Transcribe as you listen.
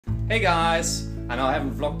Hey guys! I know I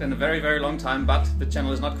haven't vlogged in a very long time, but the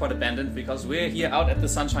channel is not quite abandoned because we're here out at the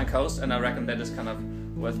Sunshine Coast and I reckon that is kind of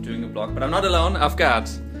worth doing a vlog. But I'm not alone, I've got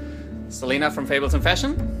Celina from Fables and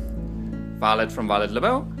Fashion, Violet from Violet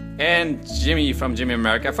LeBeau, and Jimmy from Jimmy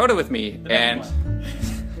America Photo with me. And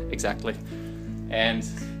exactly. And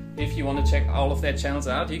if you want to check all of their channels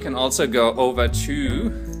out, you can also go over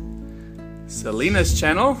to Celina's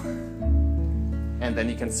channel. And then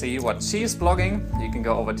you can see what she's vlogging. You can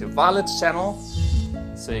go over to Violet's channel,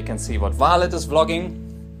 so you can see what Violet is vlogging.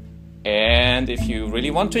 And if you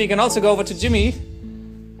really want to, you can also go over to Jimmy.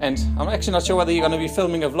 And I'm actually not sure whether you're going to be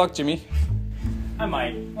filming a vlog, Jimmy. I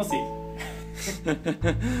might. We'll see.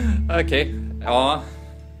 Okay. Or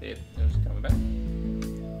it's coming back.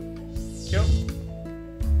 Cool.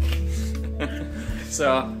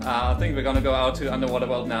 So I think we're going to go out to Underwater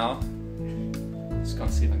World now. Just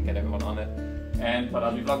gonna see if I can get everyone on it. But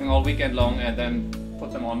I'll be vlogging all weekend long and then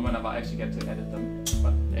put them on whenever I actually get to edit them.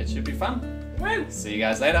 But it should be fun. Woo! See you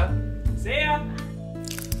guys later. See ya!